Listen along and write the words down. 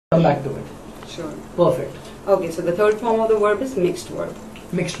Come back to it. Sure. Perfect. Okay, so the third form of the verb is mixed verb.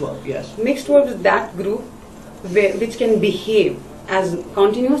 Mixed verb, yes. Mixed verb is that group which can behave as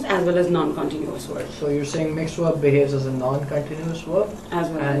continuous as well as non-continuous verbs. So you're saying mixed verb behaves as a non-continuous verb As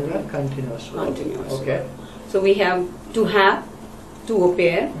well and as a continuous verb. continuous. Okay. So we have to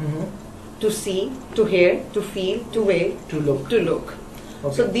appear, Mm-hmm. to see, to hear, to feel, to weigh, To look. to look.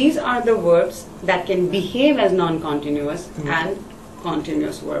 Okay. So these are the verbs that can behave as non-continuous Mhm. and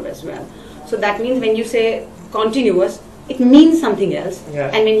continuous verb as well. So that means when you say continuous, it means something else.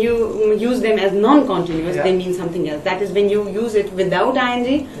 Yeah. And when you use them as non-continuous, Yeah. they mean something else. That is when you use it without ing,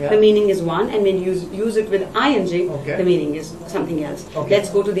 Yeah. the meaning is one, and when you use it with ing, Okay. the meaning is something else. Okay.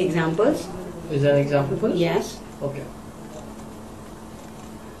 Let's go to the examples. Is there an example for this? Yes. Okay.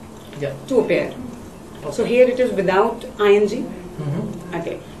 Yeah. To appear. So here it is without ing. Mm-hmm.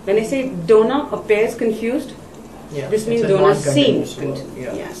 Okay. When I say Donna appears confused, Yeah. this means It's a Donna non-continuous seems verb. confused.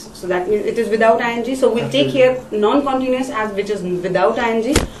 Yeah. Yes. So that means it is without ing. So we'll take here non-continuous as which is without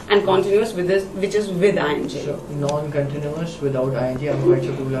ing and continuous with this which is with ing. So non-continuous without ing, I'm quite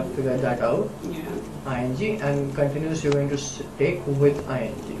sure people have figured that out. Yeah. Ing and continuous you're going to take with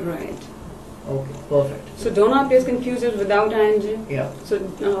ing. Right. Okay, perfect. So Donna appears confused is without ing. Yeah. So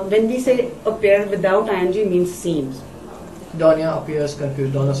when we say appear without ing means seems. Donna appears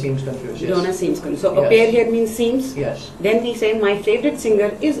confused. Donna seems confused. Yes. Donna seems confused. So Yes. appear here means seems. Yes. Then we say my favorite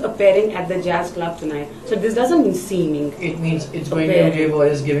singer is appearing at the jazz club tonight. So this doesn't mean seeming. It means it's going Appearing. to give or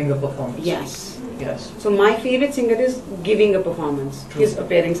is giving a performance. Yes. Yes. So my favorite singer is giving a performance. True. He's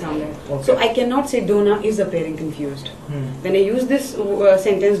appearing somewhere. Okay. So I cannot say Donna is appearing confused. Hmm. When I use this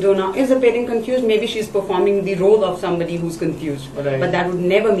sentence, Donna is appearing confused, maybe she's performing the role of somebody who's confused. Right. But that would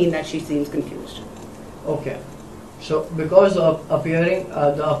never mean that she seems confused. Okay. So because of appearing,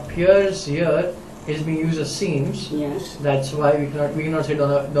 the appears here is being used as seems. Yes. That's why we cannot say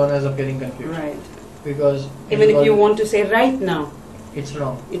Donna is appearing confused. Right. Because Even if you all- want to say right now, it's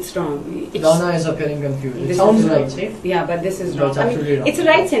wrong. it's wrong. It's, Donna is appearing confused. It this sounds is wrong. right, see? Yeah, but this is No, wrong. it's absolutely wrong. It's a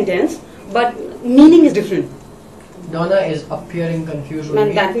right sentence, but meaning is different. Donna is appearing confused. would And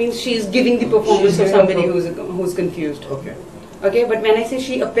mean- that means she is giving the performance She's of giving a somebody per- who's confused. Okay. Okay, but when I say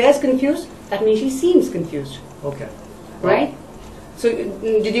she appears confused, that means she seems confused, Okay. right? So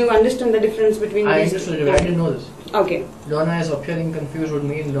did you understand the difference between I these? understood it. I didn't know this. Okay, Donna is appearing confused would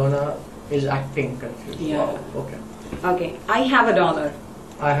mean Donna is acting confused. Yeah. Wow. Okay. okay. I have a dollar.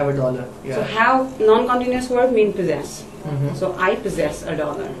 I have a dollar. Yeah. So have non-continuous verb mean possess. Mhm. So I possess a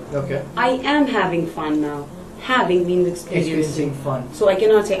dollar. Okay. I am having fun now. Having means experiencing. Experiencing fun. So I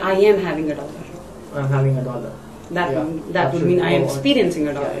cannot say I am having a dollar. I'm having a dollar. That Yeah, that would mean I am absolutely. experiencing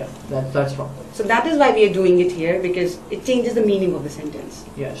a dollar. Yeah, yeah. That's wrong. So that is why we are doing it here, because it changes the meaning of the sentence.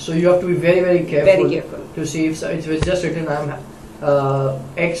 Yeah. So you have to be very, very careful. Very careful. To see if it's just written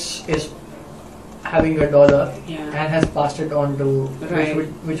X is having a dollar Yeah. and has passed it on to Right.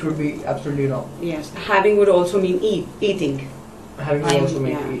 which would be absolutely wrong. Yes. Having would also mean eating. Having could I'm- also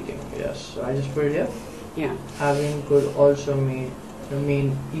mean yeah. eating. Yes. So I just put it here. Yeah. Having could also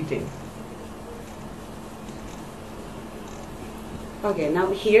mean eating. Okay, now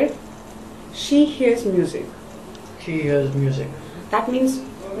here, she hears music. She hears music. That means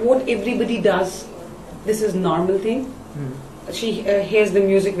what everybody does. This is normal thing. Hmm. She hears the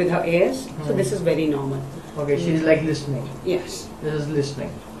music with her ears, so Hmm. this is very normal. Okay, she's like listening. Yes, This is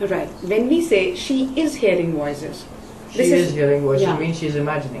listening. right. When we say she is hearing voices, She this is hearing voices. yeah. Means she's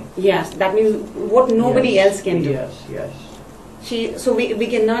imagining. Yes, that means what nobody Yes. else can do. Yes, yes. So we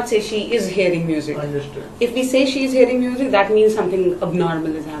cannot say she is hearing music. Understood. If we say she is hearing music, that means something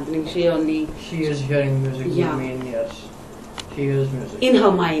abnormal is happening. She She is hearing music Yeah. would mean yes. She hears music. in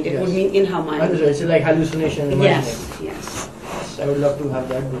her mind. It Yes. would mean in her mind. Understood. It's like hallucination. Yes, Imagining. yes. Yes, I would love to have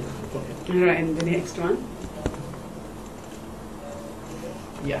that book. Okay. Right, and the next one.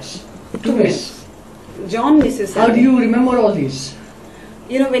 Yes. To miss. John misses How do something. you remember all these?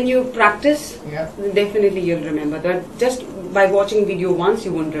 You know, when you practice, Yeah. definitely you'll remember that. Just by watching video once,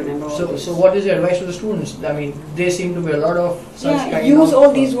 you won't remember all So, this. so what is your advice to the students? I mean, there seem to be a lot of such Yeah, kind use of.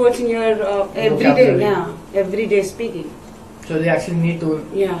 all these words in your everyday, vocabulary. yeah, everyday speaking. So they actually need to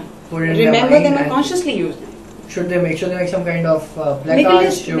Yeah, put it in remember their mind them and and consciously use them. should they make some kind of Make a placards?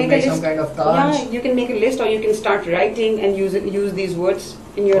 list. Should Make a make some list. kind of cards? Yeah, you can make a list, or you can start writing and use these words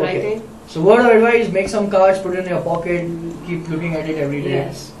in your Okay. writing. So word of advice: make some cards, put it in your pocket, keep looking at it every day.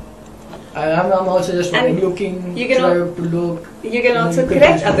 Yes. And I'm also just And looking, you can try al- to look. You can and also you can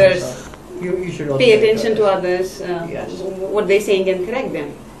correct teach others. yourself. You should also Pay correct attention to others. Yes. What they saying and correct them.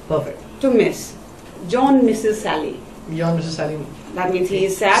 Perfect. To miss. John misses Sally. John misses Sally. That means he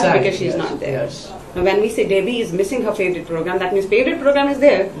is sad because she's yes, not there. Yes. Now when we say Debbie is missing her favorite program, that means favorite program is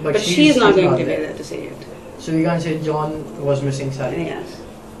there, but she is not going to be there to say it. So you can't say John was missing Sally. Yes.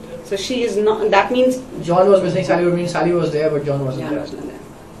 So she is not, that means John was missing Sally would mean Sally was there but John wasn't John there. was not there.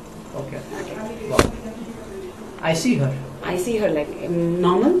 Okay. Okay. Wow. I see her. I see her like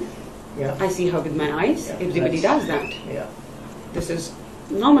normal. Yeah. I see her with my eyes. Yeah, Everybody that's- does that. Yeah. This is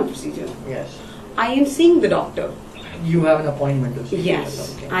normal procedure. Yes. I am seeing the doctor. You have an appointment to see.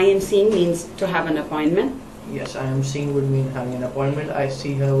 Yes. Okay. I am seeing means to have an appointment. Yes, I am seeing would mean having an appointment. I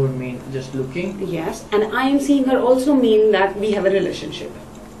see her would mean just looking. Yes. And I am seeing her also mean that we have a relationship.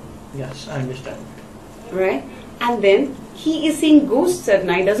 Yes, I understand. Right? And then he is seeing ghosts at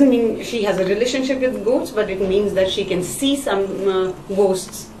night. Doesn't mean she has a relationship with ghosts, but it means that she can see some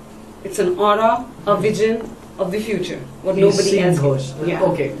ghosts. It's an aura, a vision of the future. What He's nobody seeing else. ghosts. Yeah.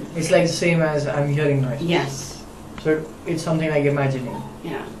 Okay, it's like the same as I'm hearing noise. Yes. So it's something like imagining.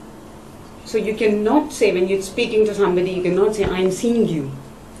 Yeah. So you cannot say when you're speaking to somebody, you cannot say I'm seeing you.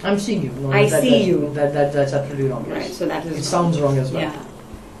 I'm seeing you. No, I see you. That's absolutely wrong. Yes. Right. So that is. It sounds wrong as well. Yeah.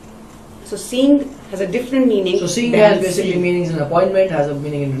 So seeing has a different meaning. So seeing than has basically seeing. meanings in appointment, has a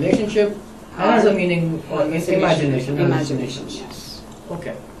meaning in relationship, and has a meaning in imagination. Imagination. hallucinations. Yes.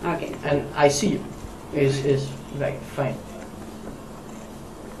 Okay. Okay. And I see you is right, fine.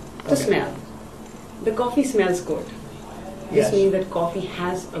 To smell. The coffee smells good. This Yes. means that coffee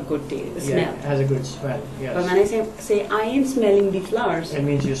has a good taste, Yeah, smell. it has a good smell. Yes. But when I say I am smelling the flowers, It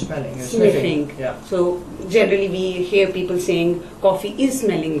means you're smelling. You're sniffing. Yeah. So generally we hear people saying coffee is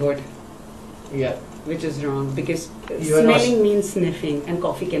smelling good, Yeah. which is wrong because You are not smelling means sniffing and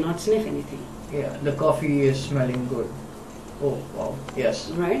coffee cannot sniff anything. Yeah. The coffee is smelling good. Oh wow.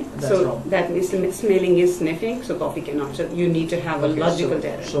 Yes. Right? That's so wrong. that means smelling is sniffing, so coffee cannot. So you need to have a Okay, logical so,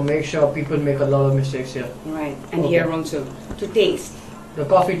 terror. so make sure people make a lot of mistakes here. Right. And Okay. here also to taste. The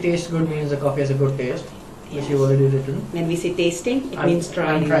coffee tastes good means the coffee has a good taste, which Yes. you've already written. When we say tasting, it I'm- means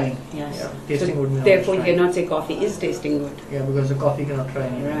trying. I'm trying. Yes. Yeah. Tasting so would mean therefore, I'm you trying. cannot say coffee is tasting good. Yeah, because the coffee cannot try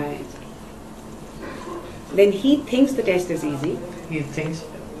anything. Right. Then he thinks the test is easy.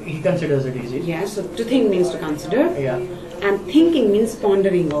 He considers it easy. Yeah. So to think means to consider, Yeah. and thinking means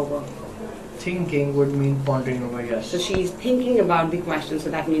pondering over. Thinking would mean pondering over, yes. So she is thinking about the question. So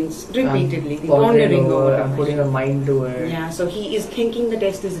that means I'm repeatedly the pondering pondering over. the I'm putting a question. mind to it. Yeah. So he is thinking the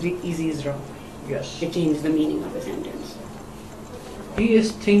test is easy is wrong. Yes. It changes the meaning of the sentence. He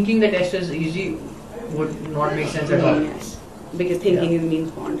is thinking the test is easy would not make sense at all. Yes. Because thinking is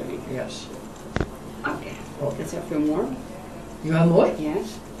means pondering. Yes. Okay. Okay. Let's have a few more. You have more?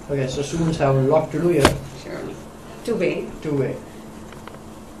 Yes. Okay, so students have a lot to do here. Sure. To weigh. To weigh.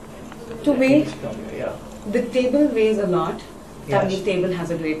 To weigh. Yeah. The table weighs a lot. That Yes. means table has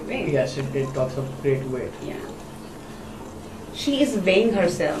a great weight. Yes, it talks of great weight. Yeah. She is weighing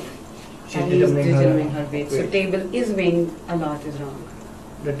herself. She's That means determining her weight. So weight. table is weighing a lot is wrong.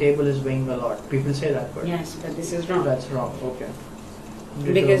 The table is weighing a lot. People say that, but Yes, but this is wrong. that's wrong. Okay.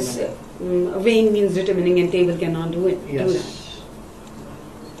 Because Determining. weighing means determining and table cannot do it. Do that. Yes.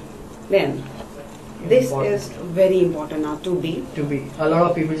 Then, this Important. is very important now. To be. To be. A lot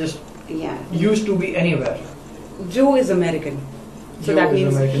of people just Yeah. used to be anywhere. Joe is American. So Joe that is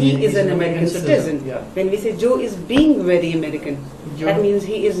means American. he He's is an American citizen. Yeah. When we say Joe is being very American, Joe that means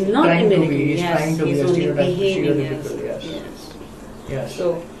he is not trying to American. be, he's yes, trying to he's be a only stereotype- behaving as. stereotypical, yes. Yes. Yes.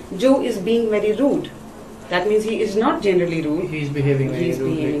 So Joe is being very rude. That means he is not generally rude. He's behaving very He's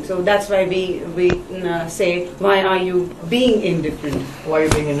rudely. behaving. So that's why we say, why are you being indifferent? Why are you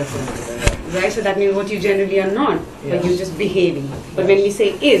being indifferent? Right? So that means what you generally are not, but Yes. you're just behaving. But Yes. when we say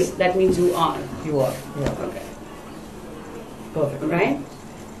is, that means you are. You are. Yeah. Okay. Perfect. Right?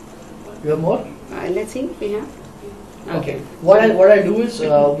 You have more? Let's see if we have. Okay. What I'll do is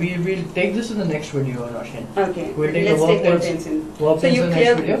we will take this in the next video, Roshan. Okay. We'll take Let's the take verb verb tense. tense in. Verb So tense you in the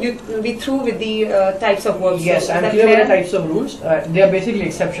clear, next video. we through with the types of verbs. Yes, so I'm is that clear with the clear? types of rules. They are basically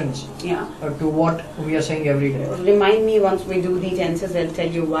exceptions Yeah. to what we are saying every day. Remind me once we do the tenses, I'll tell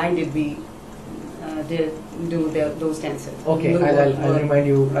you why did we do those tenses. Okay, Do I'll what- remind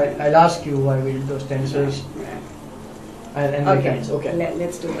you. I'll ask you why we did those tenses Right. and the Okay. tense. Okay.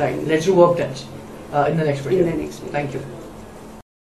 Let's do that Right. Let's do verb tense in the next video. in the next video. Thank you.